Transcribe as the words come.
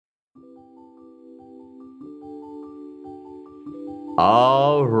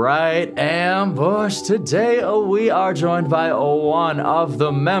All right, Ambush. Today we are joined by one of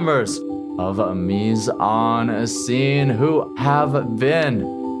the members of Mise en Scene who have been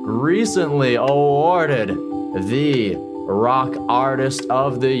recently awarded the Rock Artist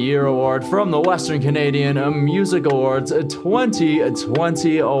of the Year award from the Western Canadian Music Awards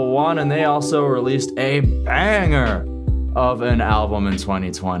 2021, and they also released a banger of an album in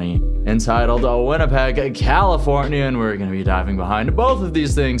 2020 entitled Winnipeg, California, and we're going to be diving behind both of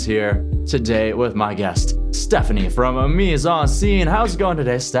these things here today with my guest, Stephanie from Mise en Scene. How's it going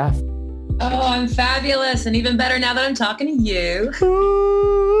today, Steph? Oh, I'm fabulous, and even better now that I'm talking to you.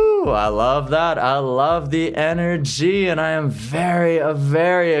 Ooh, I love that. I love the energy, and I am very,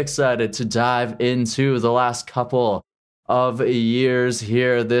 very excited to dive into the last couple of years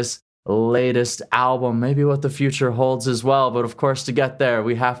here, this latest album, maybe what the future holds as well. But of course, to get there,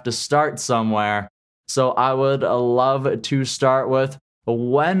 we have to start somewhere. So I would love to start with,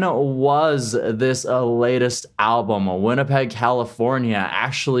 when was this latest album, Winnipeg, California,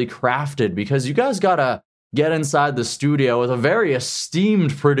 actually crafted? Because you guys gotta get inside the studio with a very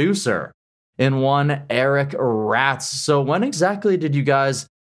esteemed producer in one Eric Ratz. So when exactly did you guys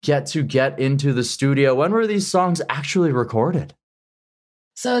get into the studio? When were these songs actually recorded?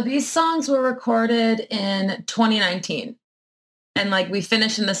 So these songs were recorded in 2019, and we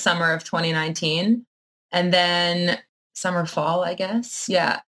finished in the summer of 2019, and then fall, I guess.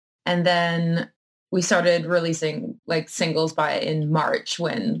 Yeah. And then we started releasing singles in March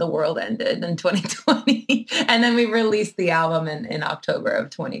when the world ended in 2020. And then we released the album in October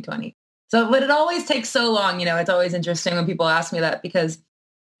of 2020. So, but it always takes so long. It's always interesting when people ask me that, because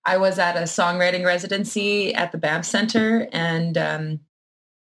I was at a songwriting residency at the Banff Center, and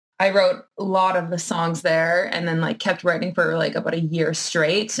I wrote a lot of the songs there, and then kept writing for about a year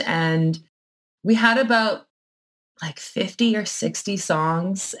straight. And we had about 50 or 60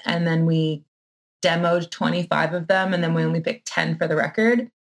 songs, and then we demoed 25 of them, and then we only picked 10 for the record.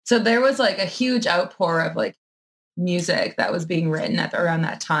 So there was a huge outpour of music that was being written at around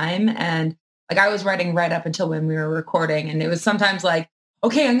that time. And I was writing right up until when we were recording, and it was sometimes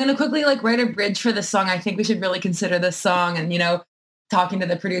okay, I'm going to quickly write a bridge for this song. I think we should really consider this song. And, talking to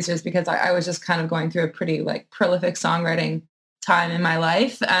the producers, because I was just kind of going through a pretty prolific songwriting time in my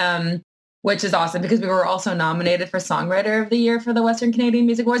life, which is awesome, because we were also nominated for Songwriter of the Year for the Western Canadian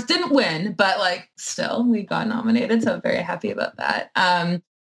Music Awards. Didn't win, but still we got nominated. So I'm very happy about that.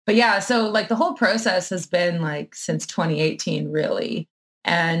 But yeah, so the whole process has been since 2018, really.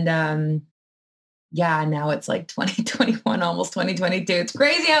 And yeah, now it's 2021, almost 2022. It's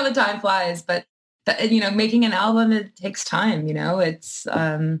crazy how the time flies, but making an album, it takes time. It's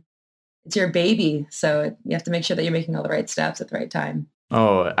your baby, so you have to make sure that you're making all the right steps at the right time.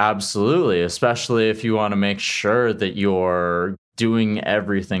 Oh, absolutely. Especially if you want to make sure that you're doing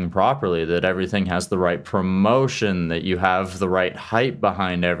everything properly, that everything has the right promotion, that you have the right hype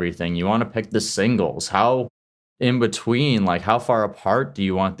behind everything. You want to pick the singles. How in between, how far apart do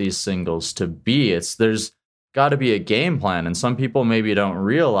you want these singles to be? There's got to be a game plan. And some people maybe don't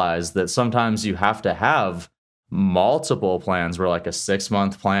realize that sometimes you have to have multiple plans, where a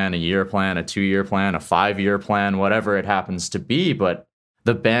 6-month plan, a year plan, a 2-year plan, a 5-year plan, whatever it happens to be. But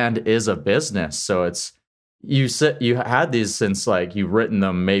the band is a business. So you had these since you've written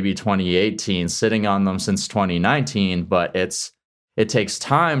them maybe 2018, sitting on them since 2019, but it takes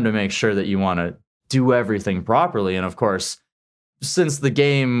time to make sure that you want to do everything properly. And of course, since the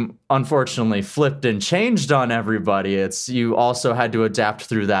game unfortunately flipped and changed on everybody, you also had to adapt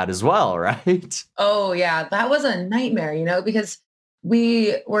through that as well, right? Oh yeah, that was a nightmare, because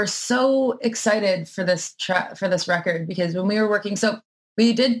we were so excited for this record, because when we were working, so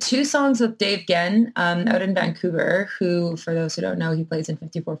we did 2 songs with Dave Genn out in Vancouver, who, for those who don't know, he plays in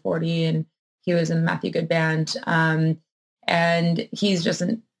 5440, and he was in Matthew Good Band, and he's just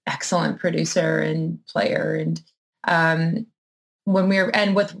an excellent producer and player. And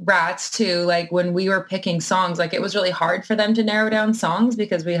and with Ratz too, when we were picking songs, it was really hard for them to narrow down songs,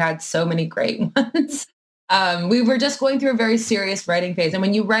 because we had so many great ones. We were just going through a very serious writing phase. And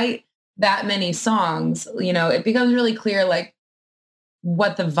when you write that many songs, it becomes really clear,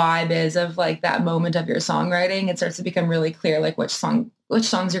 what the vibe is of that moment of your songwriting. It starts to become really clear, which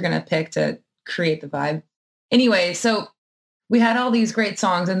songs you're going to pick to create the vibe. Anyway, so we had all these great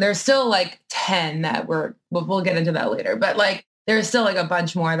songs, and there's still 10 that we'll get into that later. But there's still a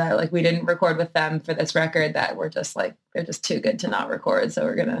bunch more that we didn't record with them for this record, that were just they're just too good to not record. So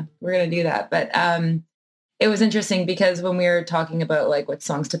we're gonna do that. But it was interesting, because when we were talking about what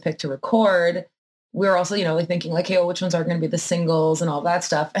songs to pick to record, we were also thinking hey, which ones are going to be the singles and all that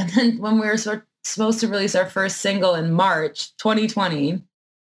stuff. And then when we were supposed to release our first single in March 2020.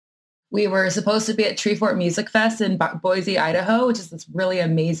 We were supposed to be at Treefort Music Fest in Boise, Idaho, which is this really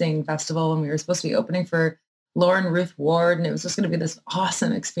amazing festival. And we were supposed to be opening for Lauren Ruth Ward. And it was just going to be this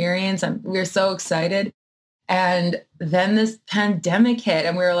awesome experience. And we were so excited. And then this pandemic hit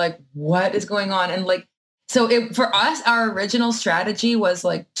and we were like, what is going on? And like, so for us, our original strategy was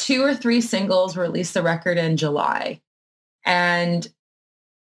like 2 or 3 singles, release the record in July. And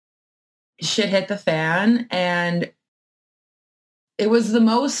shit hit the fan. And it was the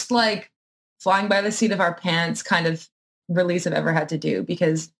most like flying by the seat of our pants kind of release I've ever had to do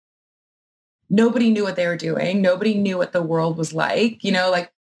because nobody knew what they were doing. Nobody knew what the world was like. You know,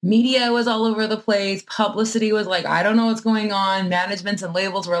 like media was all over the place. Publicity was like, I don't know what's going on. Managements and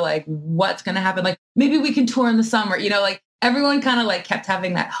labels were like, what's going to happen? Like maybe we can tour in the summer. You know, like everyone kind of like kept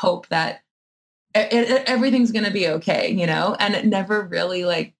having that hope that everything's going to be okay, you know, and it never really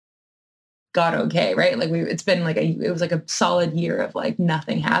like got okay, right? Like it's been like it was like a solid year of like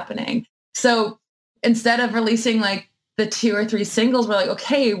nothing happening. So instead of releasing like the 2 or 3 singles, we're like,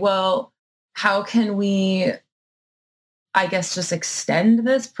 okay, well, how can we, I guess, just extend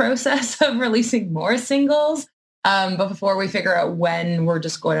this process of releasing more singles but before we figure out when we're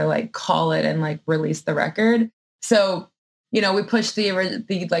just going to like call it and like release the record. So, you know, we pushed the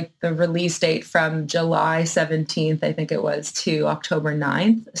release date from July 17th, I think it was, to October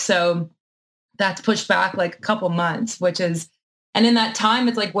 9th. So that's pushed back like a couple months, and in that time,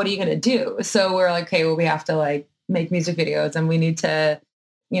 it's like, what are you going to do? So we're like, okay, well, we have to like make music videos and we need to,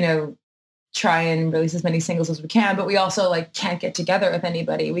 you know, try and release as many singles as we can, but we also like can't get together with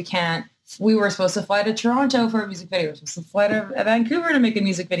anybody. We were supposed to fly to Toronto for a music video. We were supposed to fly to Vancouver to make a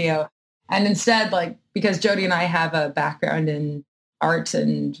music video. And instead, like, because Jody and I have a background in art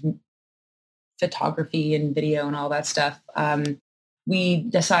and photography and video and all that stuff, we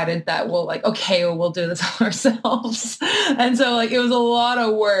decided that we'll do this ourselves. And so like, it was a lot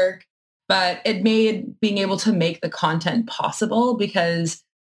of work, but it made being able to make the content possible because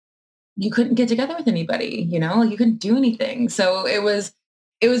you couldn't get together with anybody, you know, like you couldn't do anything. So it was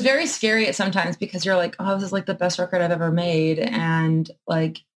very scary at sometimes because you're like, oh, this is like the best record I've ever made. And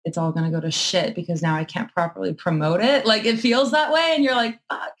like, it's all going to go to shit because now I can't properly promote it. Like it feels that way. And you're like,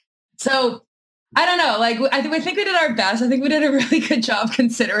 fuck. So I don't know. Like, I think we did our best. I think we did a really good job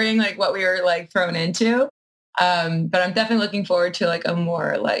considering like what we were like thrown into. But I'm definitely looking forward to like a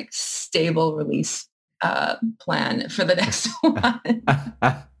more like stable release plan for the next one.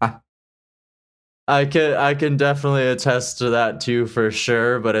 I can definitely attest to that too, for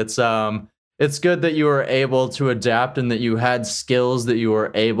sure. But it's good that you were able to adapt and that you had skills that you were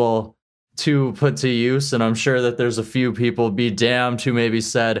able to put to use. And I'm sure that there's a few people, be damned, who maybe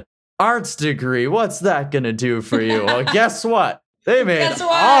said, arts degree, what's that gonna do for you? Well, guess what? They made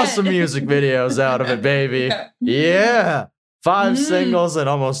awesome music videos out of it, baby. Yeah. 5 singles and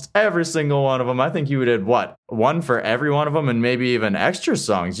almost every single one of them. I think you did what? 1 for every one of them and maybe even extra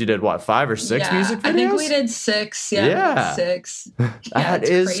songs. You did what, 5 or 6 music videos? I think we did 6. Yeah. 6. That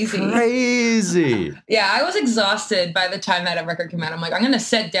is crazy. Yeah, I was exhausted by the time that record came out. I'm like, I'm going to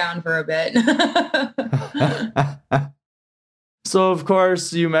sit down for a bit. So, of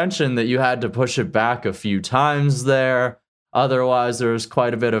course, you mentioned that you had to push it back a few times there. Otherwise, there was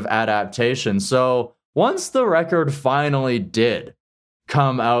quite a bit of adaptation. So, once the record finally did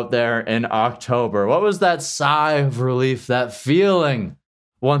come out there in October, what was that sigh of relief, that feeling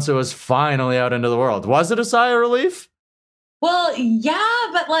once it was finally out into the world? Was it a sigh of relief? Well, yeah,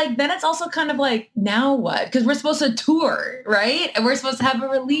 but like then it's also kind of like, now what? Because we're supposed to tour, right? And we're supposed to have a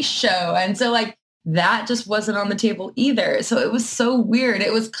release show. And so like that just wasn't on the table either. So it was so weird.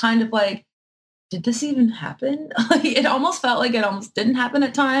 It was kind of like, did this even happen? Like, it almost felt like it almost didn't happen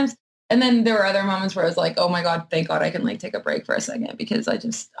at times. And then there were other moments where I was like, oh my God, thank God I can like take a break for a second because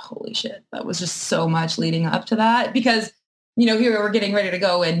holy shit, that was just so much leading up to that. Because, you know, here we were getting ready to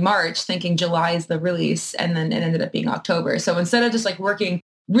go in March thinking July is the release, and then it ended up being October. So instead of just like working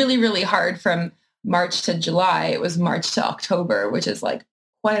really, really hard from March to July, it was March to October, which is like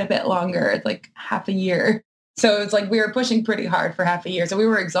quite a bit longer. It's like half a year. So it's like we were pushing pretty hard for half a year. So we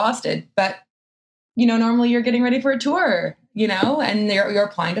were exhausted. But, you know, normally you're getting ready for a tour, you know, and you're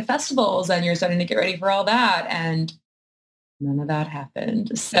applying to festivals and you're starting to get ready for all that. And none of that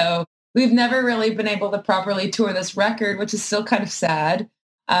happened. So we've never really been able to properly tour this record, which is still kind of sad.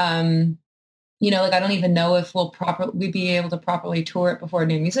 You know, like I don't even know if we'd be able to properly tour it before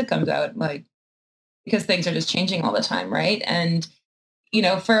new music comes out, like, because things are just changing all the time, right? And, you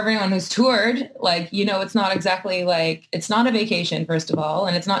know, for everyone who's toured, like, you know, it's not exactly like, it's not a vacation, first of all,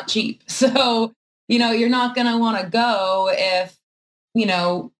 and it's not cheap. So, you know, you're not going to want to go if, you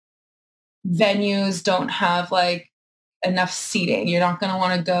know, venues don't have like enough seating. You're not going to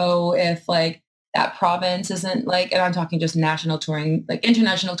want to go if like that province isn't like, and I'm talking just national touring. Like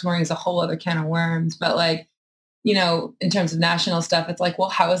international touring is a whole other can of worms, but like, you know, in terms of national stuff, it's like, well,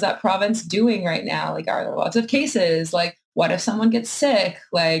 how is that province doing right now? Like, are there lots of cases? Like, what if someone gets sick?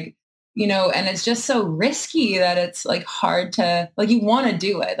 Like, you know, and it's just so risky that it's like hard to, like, you want to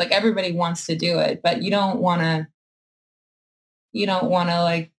do it. Like everybody wants to do it, but you don't want to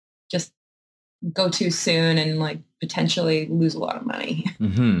like just go too soon and like potentially lose a lot of money.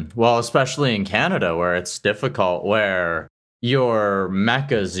 Mm-hmm. Well, especially in Canada where it's difficult, where your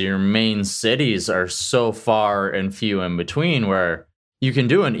meccas, your main cities are so far and few in between, where you can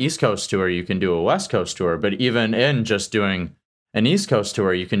do an East Coast tour, you can do a West Coast tour, but even in just doing an East Coast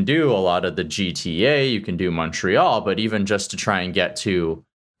tour, you can do a lot of the GTA, you can do Montreal, but even just to try and get to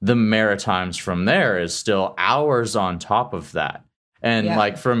the Maritimes from there is still hours on top of that. And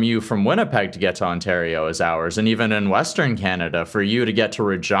like from Winnipeg to get to Ontario is hours. And even in Western Canada, for you to get to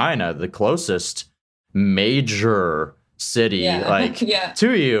Regina, the closest major city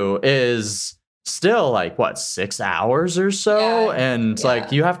to you is still like what, 6 hours or so. And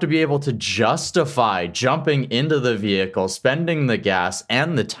like you have to be able to justify jumping into the vehicle, spending the gas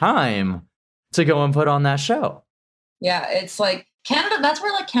and the time to go and put on that show. Yeah, it's like Canada, that's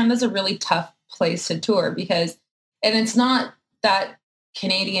where like Canada's a really tough place to tour because, and it's not that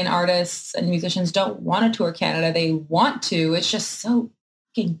Canadian artists and musicians don't want to tour Canada. They want to. It's just so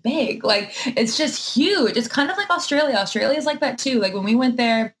fucking big. Like, it's just huge. It's kind of like Australia. Australia is like that too. Like when we went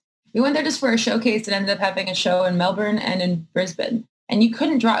there just for a showcase and ended up having a show in Melbourne and in Brisbane. And you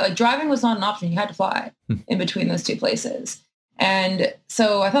couldn't drive. Like driving was not an option. You had to fly in between those two places. And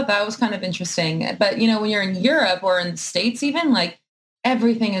so I thought that was kind of interesting. But, you know, when you're in Europe or in the States even, like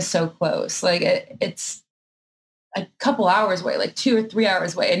everything is so close. Like it's a couple hours away, like 2 or 3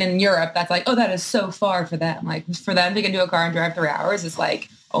 hours away. And in Europe, that's like, oh, that is so far for them. Like for them to get into a car and drive 3 hours is like,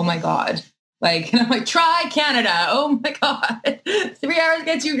 oh my God. Like, and I'm like, try Canada. Oh my God. 3 hours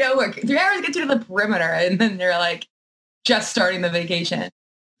gets you nowhere. 3 hours gets you to the perimeter. And then you're like just starting the vacation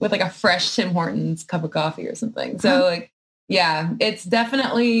with like a fresh Tim Hortons cup of coffee or something. So like, yeah, it's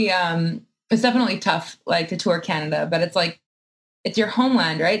definitely tough like to tour Canada, but it's like, it's your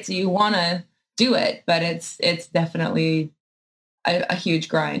homeland, right? So you want to do it, but it's definitely a huge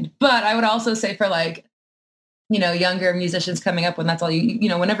grind. But I would also say for like, you know, younger musicians coming up, when that's all you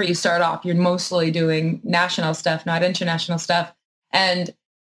know, whenever you start off, you're mostly doing national stuff, not international stuff. And,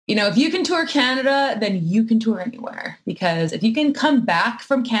 you know, if you can tour Canada, then you can tour anywhere, because if you can come back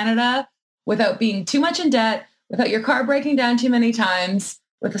from Canada without being too much in debt, without your car breaking down too many times,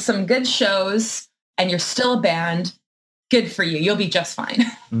 with some good shows, and you're still a band, good for you. You'll be just fine.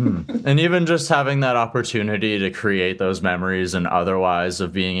 And even just having that opportunity to create those memories and otherwise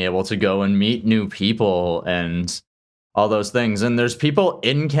of being able to go and meet new people and all those things. And there's people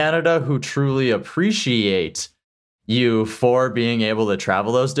in Canada who truly appreciate you for being able to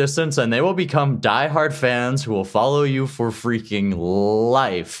travel those distance, and they will become diehard fans who will follow you for freaking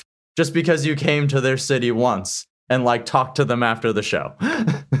life just because you came to their city once and like talk to them after the show.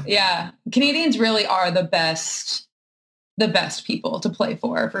 Yeah. Canadians really are the best people to play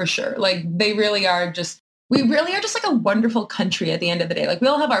for sure. Like we really are just like a wonderful country at the end of the day. Like we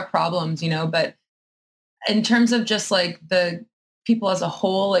all have our problems, you know, but in terms of just like the people as a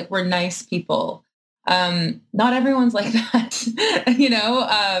whole, like we're nice people. Not everyone's like that, you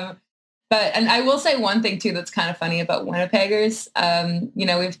know? But, and I will say one thing too, that's kind of funny about Winnipeggers. You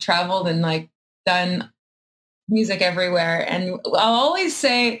know, we've traveled and like done music everywhere. And I'll always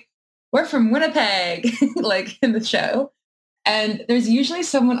say, we're from Winnipeg, like in the show. And there's usually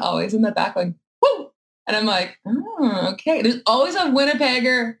someone always in the back going, woo! And I'm like, oh, okay. There's always a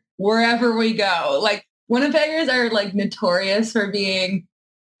Winnipegger wherever we go. Like Winnipeggers are like notorious for being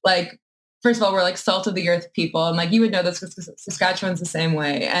like, first of all, we're like salt of the earth people. And like, you would know this because Saskatchewan's the same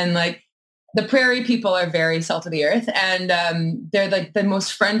way. And like the prairie people are very salt of the earth. And they're like the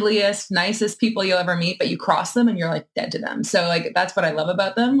most friendliest, nicest people you'll ever meet, but you cross them and you're like dead to them. So like, that's what I love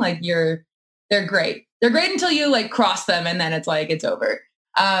about them. Like they're great. They're great until you like cross them and then it's like, it's over.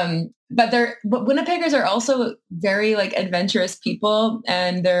 But Winnipeggers are also very like adventurous people,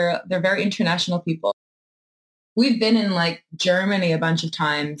 and they're very international people. We've been in like Germany a bunch of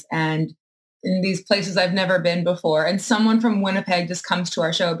times and in these places I've never been before. And someone from Winnipeg just comes to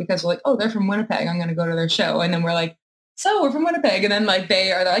our show because we're like, oh, they're from Winnipeg. I'm going to go to their show. And then we're like, so we're from Winnipeg. And then like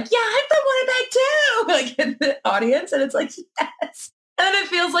they're like, yeah, I'm from Winnipeg too. Like in the audience. And it's like, yes. And then it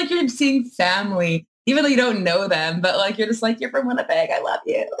feels like you're seeing family, even though you don't know them, but like, you're just like, you're from Winnipeg. I love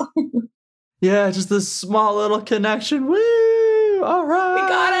you. Yeah. Just this small little connection. Woo. All right. We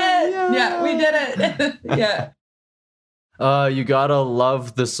got it. Yeah, we did it. Yeah. You gotta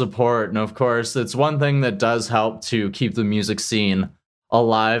love the support. And of course, it's one thing that does help to keep the music scene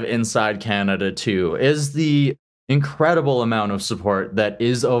alive inside Canada too, is the incredible amount of support that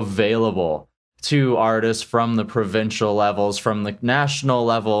is available to artists from the provincial levels, from the national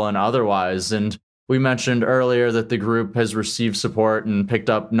level, and otherwise. And we mentioned earlier that the group has received support and picked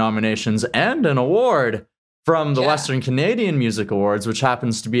up nominations and an award from the Western Canadian Music Awards, which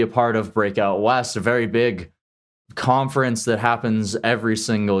happens to be a part of Breakout West, a very big conference that happens every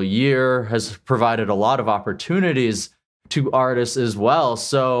single year, has provided a lot of opportunities to artists as well.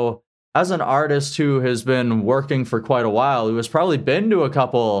 So as an artist who has been working for quite a while, who has probably been to a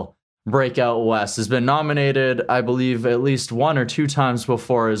couple Breakout West, has been nominated, I believe, at least 1 or 2 times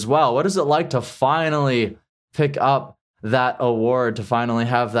before as well. What is it like to finally pick up that award, to finally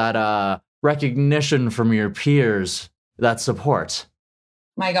have that recognition from your peers, that support?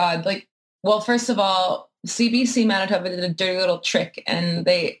 My God, well, first of all, CBC Manitoba did a dirty little trick, and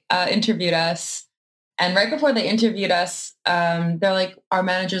they interviewed us. And right before they interviewed us, they're like, our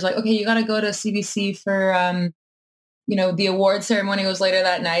manager's like, okay, you got to go to CBC for, the award ceremony was later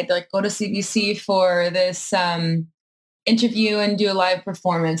that night. They're like, go to CBC for this interview and do a live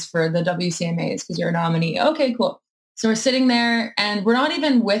performance for the WCMAs because you're a nominee. Okay, cool. So we're sitting there, and we're not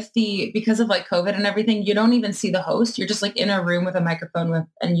even because of COVID and everything, you don't even see the host. You're just in a room with a microphone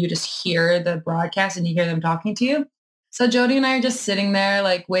and you just hear the broadcast and you hear them talking to you. So Jody and I are just sitting there,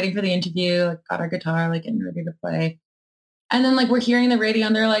 waiting for the interview, got our guitar, getting ready to play. And then we're hearing the radio,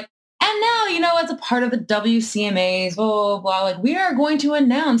 and they're like, and now, as a part of the WCMAs, blah, blah, blah, we are going to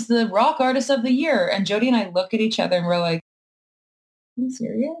announce the Rock Artist of the Year. And Jody and I look at each other and we're like, are you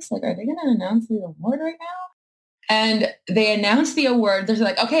serious? Are they going to announce the award right now? And they announced the award. They're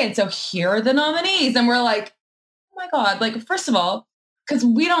like, okay, and so here are the nominees. And we're like, oh my God, first of all, because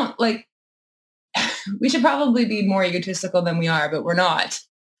we don't we should probably be more egotistical than we are, but we're not.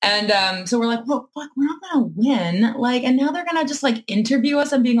 And so we're like, well, fuck, we're not going to win. And now they're going to just interview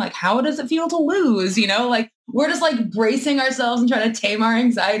us and being like, how does it feel to lose? We're just bracing ourselves and trying to tame our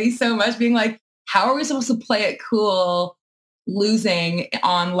anxiety so much, being like, how are we supposed to play it cool losing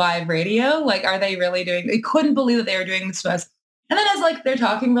on live radio? Are they really doing, they couldn't believe that they were doing this to us. And then as they're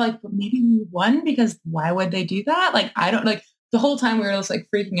talking, we're like, but maybe we won, because why would they do that? I don't the whole time we were just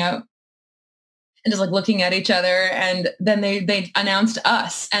freaking out and just looking at each other. And then they announced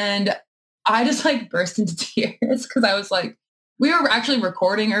us, and I just burst into tears because I was we were actually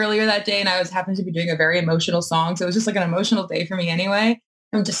recording earlier that day, and I happened to be doing a very emotional song. So it was just an emotional day for me anyway.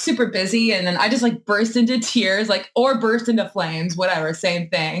 I'm just super busy. And then I just burst into tears, or burst into flames, whatever, same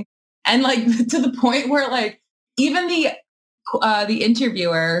thing. And to the point where even the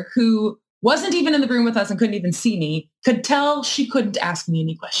interviewer, who wasn't even in the room with us and couldn't even see me, could tell she couldn't ask me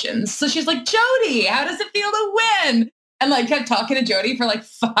any questions. So she's like, Jody, how does it feel to win? And kept talking to Jody for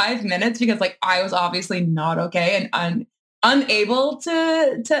 5 minutes because I was obviously not okay and unable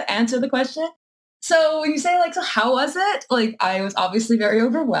to answer the question. So when you say so how was it? I was obviously very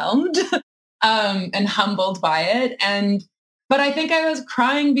overwhelmed and humbled by it. But I think I was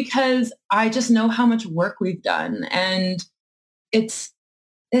crying because I just know how much work we've done. And it's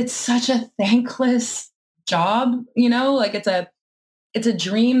such a thankless job, it's a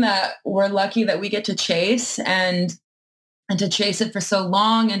dream that we're lucky that we get to chase and to chase it for so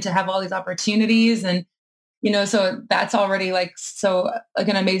long and to have all these opportunities. And so that's already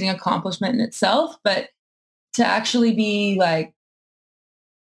an amazing accomplishment in itself. But to actually be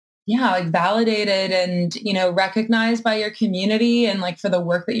validated and, recognized by your community and for the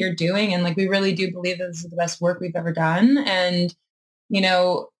work that you're doing. And we really do believe that this is the best work we've ever done. And,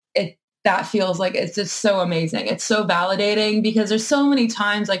 that feels it's just so amazing. It's so validating because there's so many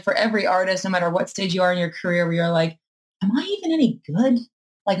times for every artist, no matter what stage you are in your career, where you're am I even any good?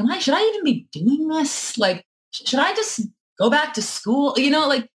 Should I even be doing this? Should I just go back to school?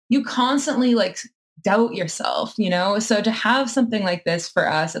 You constantly doubt yourself, so to have something like this for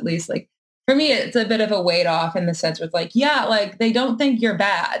us, at least for me, it's a bit of a weight off in the sense where it's they don't think you're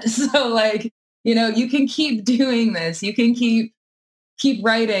bad. So you can keep doing this. You can keep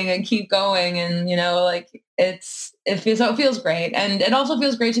writing and keep going. And, it feels great. And it also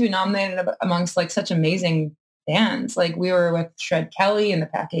feels great to be nominated amongst such amazing bands. We were with Shred Kelly and the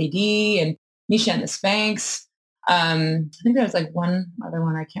Pack AD and Misha and the Spanx. I think there was one other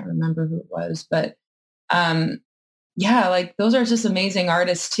one. I can't remember who it was, but those are just amazing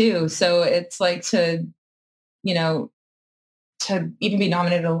artists too. So it's to even be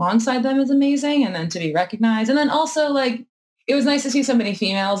nominated alongside them is amazing. And then to be recognized. And then also it was nice to see so many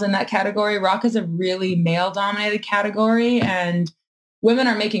females in that category. Rock is a really male dominated category. And women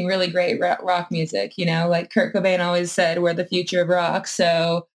are making really great rock music, you know, like Kurt Cobain always said, we're the future of rock.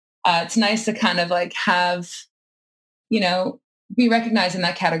 So it's nice to kind of like have, you know, be recognized in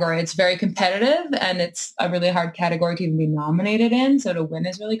that category. It's very competitive and it's a really hard category to even be nominated in. So to win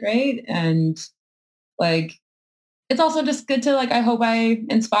is really great. And like, it's also just good to like, I hope I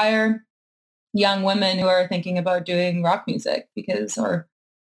inspire young women who are thinking about doing rock music because, or,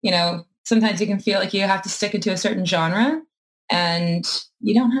 you know, sometimes you can feel like you have to stick into a certain genre and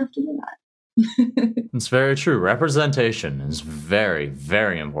you don't have to do that. It's very true. Representation is very,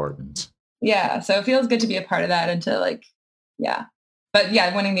 very important. Yeah. So it feels good to be a part of that and to like, yeah. But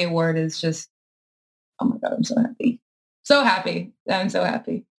yeah, winning the award is just, oh my God, I'm so happy. So happy. I'm so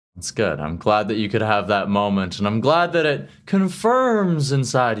happy. That's good. I'm glad that you could have that moment, and I'm glad that it confirms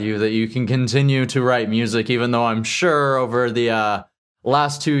inside you that you can continue to write music, even though I'm sure over the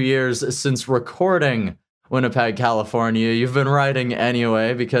last 2 years since recording Winnipeg, California, you've been writing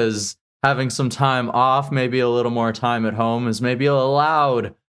anyway, because having some time off, maybe a little more time at home, is maybe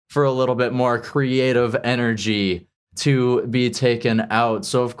allowed for a little bit more creative energy to be taken out.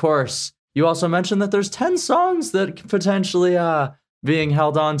 So, of course, you also mentioned that there's 10 songs that potentially being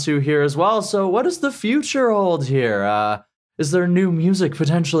held on to here as well. So what does the future hold here? Is there new music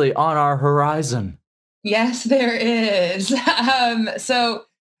potentially on our horizon? Yes, there is. So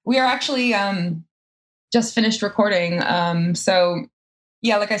we are actually just finished recording. So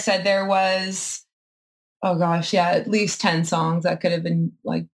yeah, like I said, there was, oh gosh, yeah, at least 10 songs that could have been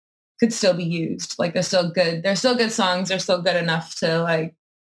like, could still be used. Like they're still good. They're still good songs. They're still good enough to like,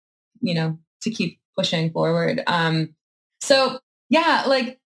 you know, to keep pushing forward. So yeah,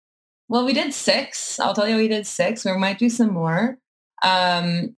 like, well, we did 6. I'll tell you, we did 6. We might do some more.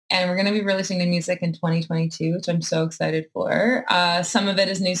 And we're going to be releasing new music in 2022, which I'm so excited for. Some of it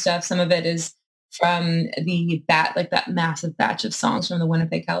is new stuff. Some of it is from that massive batch of songs from the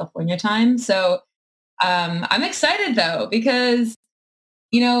Winnipeg, California time. So I'm excited though, because,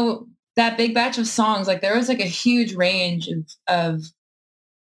 you know, that big batch of songs, like there was like a huge range of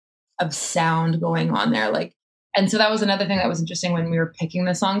sound going on there. Like, and so that was another thing that was interesting when we were picking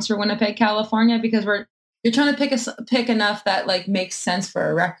the songs for Winnipeg, California, because you're trying to pick enough that like makes sense for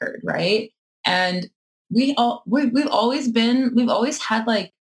a record, right? And we've always had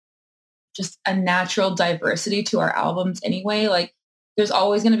like just a natural diversity to our albums anyway. Like there's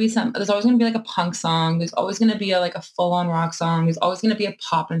always going to be like a punk song. There's always going to be like a full on rock song. There's always going to be a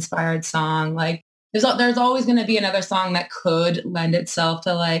pop inspired song. Like there's always going to be another song that could lend itself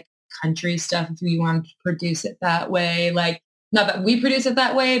to like country stuff if we want to produce it that way. Like not that we produce it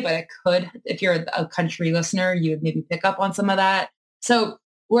that way, but it could. If you're a country listener, you would maybe pick up on some of that. So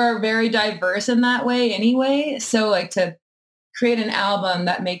we're very diverse in that way anyway. So like to create an album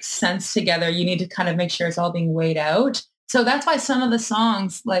that makes sense together, you need to kind of make sure it's all being weighed out. So that's why some of the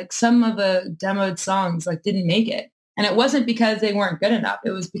songs, like some of the demoed songs, like didn't make it. And it wasn't because they weren't good enough.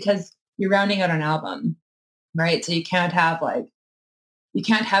 It was because you're rounding out an album, right? So you can't have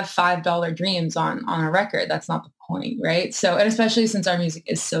 $5 dreams on a record. That's not the point, right? So, and especially since our music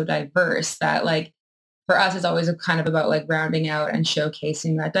is so diverse that like for us, it's always kind of about like rounding out and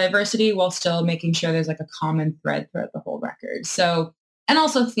showcasing that diversity while still making sure there's like a common thread throughout the whole record. So, and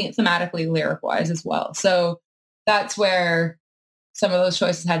also thematically lyric wise as well. So that's where some of those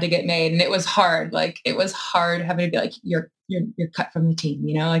choices had to get made. And it was hard. Like it was hard having to be like, you're cut from the team,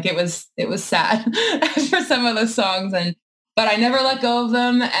 you know, like it was sad for some of those songs. But I never let go of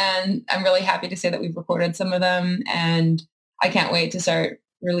them. And I'm really happy to say that we've recorded some of them and I can't wait to start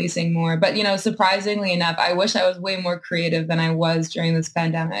releasing more. But, you know, surprisingly enough, I wish I was way more creative than I was during this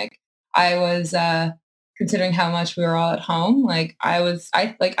pandemic. I was, considering how much we were all at home. Like I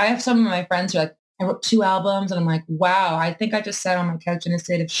have some of my friends who are like, I wrote 2 albums and I'm like, wow, I think I just sat on my couch in a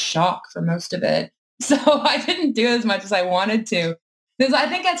state of shock for most of it. So I didn't do as much as I wanted to. Because I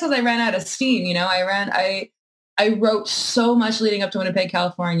think that's because I ran out of steam. You know, I wrote so much leading up to Winnipeg,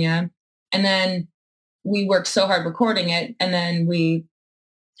 California, and then we worked so hard recording it, and then we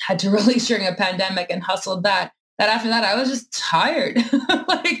had to release during a pandemic and hustled that after that, I was just tired.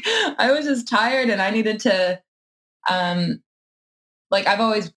 Like I was just tired and I needed to, like I've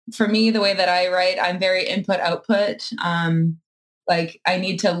always, for me, the way that I write, I'm very input output. Like I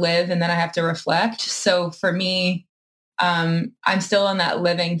need to live and then I have to reflect. So for me, I'm still in that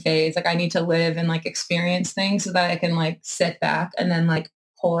living phase. Like I need to live and like experience things so that I can like sit back and then like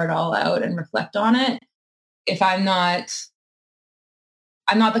pour it all out and reflect on it. If I'm not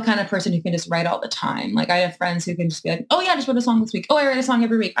the kind of person who can just write all the time. Like I have friends who can just be like, oh yeah, I just wrote a song this week. Oh, I write a song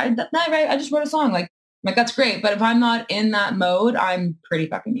every week. I just wrote a song. Like that's great. But if I'm not in that mode, I'm pretty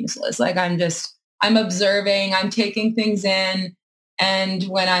fucking useless. Like I'm observing, I'm taking things in And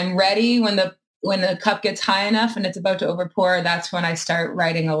when I'm ready, when the cup gets high enough and it's about to overpour, that's when I start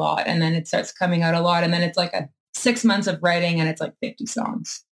writing a lot. And then it starts coming out a lot. And then it's like 6 months of writing and it's like 50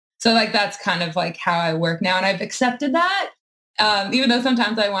 songs. So like, that's kind of like how I work now. And I've accepted that. Even though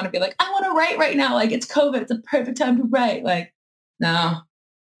sometimes I want to be like, I want to write right now. Like it's COVID. It's a perfect time to write. Like, no,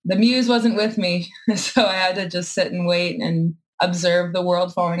 the muse wasn't with me. So I had to just sit and wait and observe the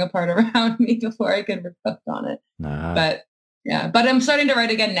world falling apart around me before I could reflect on it. But I'm starting to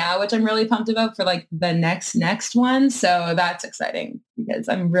write again now, which I'm really pumped about for like the next one. So that's exciting because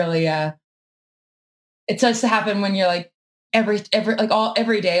I'm really, it starts to happen when you're like every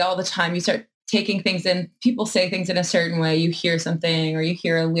day, all the time, you start taking things in, people say things in a certain way, you hear something or you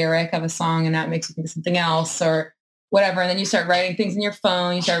hear a lyric of a song and that makes you think of something else or whatever. And then you start writing things in your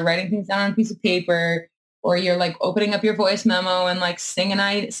phone, you start writing things down on a piece of paper, or you're like opening up your voice memo and like singing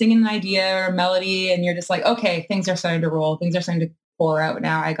an idea or a melody. And you're just like, okay, things are starting to roll. Things are starting to pour out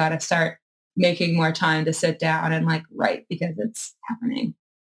now. I got to start making more time to sit down and like write because it's happening.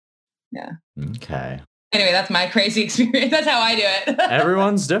 Yeah. Okay. Anyway, that's my crazy experience. That's how I do it.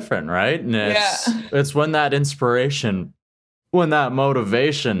 Everyone's different, right? And it's when that inspiration, when that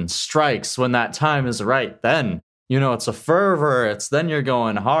motivation strikes, when that time is right, then, it's a fervor. It's then you're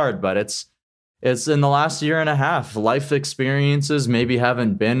going hard, but it's in the last year and a half, life experiences maybe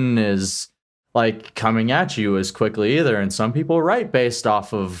haven't been as like coming at you as quickly either. And some people write based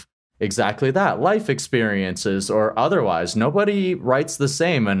off of exactly that, life experiences or otherwise. Nobody writes the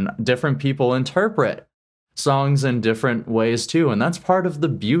same, and different people interpret songs in different ways too. And that's part of the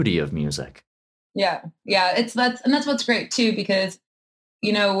beauty of music. Yeah. That's what's great too, because,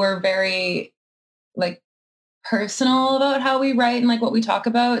 we're very like personal about how we write and like what we talk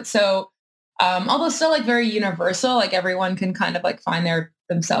about. So, although still like very universal, like everyone can kind of like find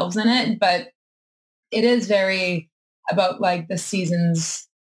themselves in it, but it is very about like the seasons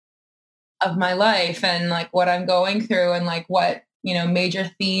of my life and like what I'm going through and like what,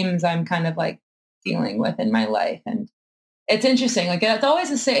 major themes I'm kind of like dealing with in my life. And it's interesting. Like it's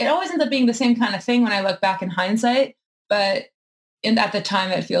always it always ends up being the same kind of thing when I look back in hindsight, but at the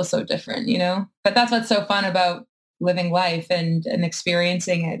time it feels so different, but that's what's so fun about living life and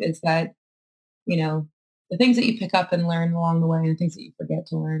experiencing it is that, the things that you pick up and learn along the way and the things that you forget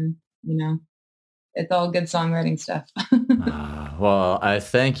to learn, it's all good songwriting stuff. Well, I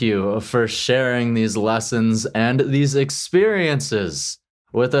thank you for sharing these lessons and these experiences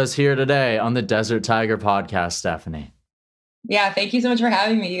with us here today on the Desert Tiger podcast, Stephanie. Yeah, thank you so much for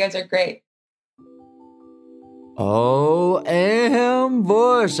having me. You guys are great. Oh,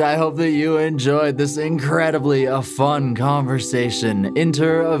 Ambush! I hope that you enjoyed this incredibly fun conversation,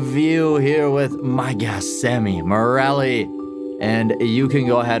 interview here with my guest, Sammy Morelli. And you can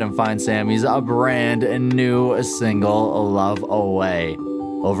go ahead and find Sammy's brand new single, Love Away,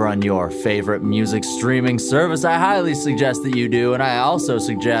 over on your favorite music streaming service. I highly suggest that you do, and I also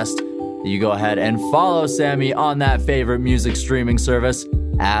suggest that you go ahead and follow Sammy on that favorite music streaming service,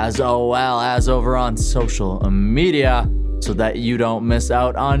 as well as over on social media, so that you don't miss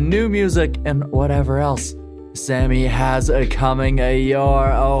out on new music and whatever else Sammy has coming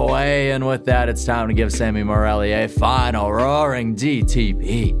your way. And with that, it's time to give Sammy Morelli a final roaring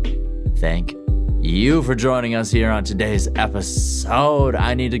DTP. Thank you for joining us here on today's episode.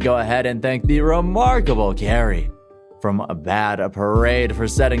 I need to go ahead and thank the remarkable Carrie from Bad Parade for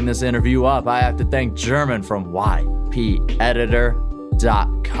setting this interview up. I have to thank German from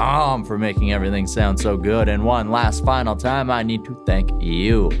YPEditor.com for making everything sound so good. And one last final time, I need to thank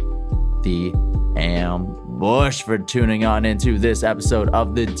you, the Ambush, for tuning on into this episode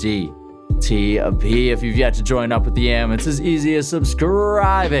of the DTP. If you've yet to join up with the Am, it's as easy as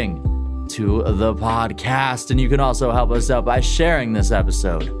subscribing to the podcast. And you can also help us out by sharing this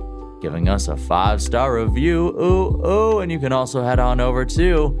episode, giving us a 5-star review. And you can also head on over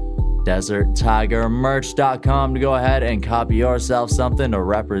to DesertTigerMerch.com to go ahead and copy yourself something to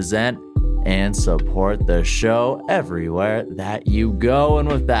represent and support the show everywhere that you go. And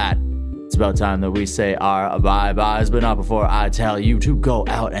with that, it's about time that we say our bye-byes, but not before I tell you to go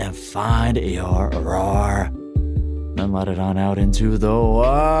out and find your roar. And let it on out into the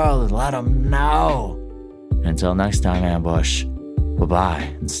world. Let them know. Until next time, Ambush.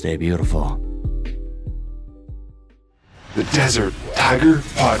 Bye-bye and stay beautiful. The Desert Tiger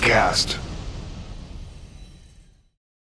Podcast.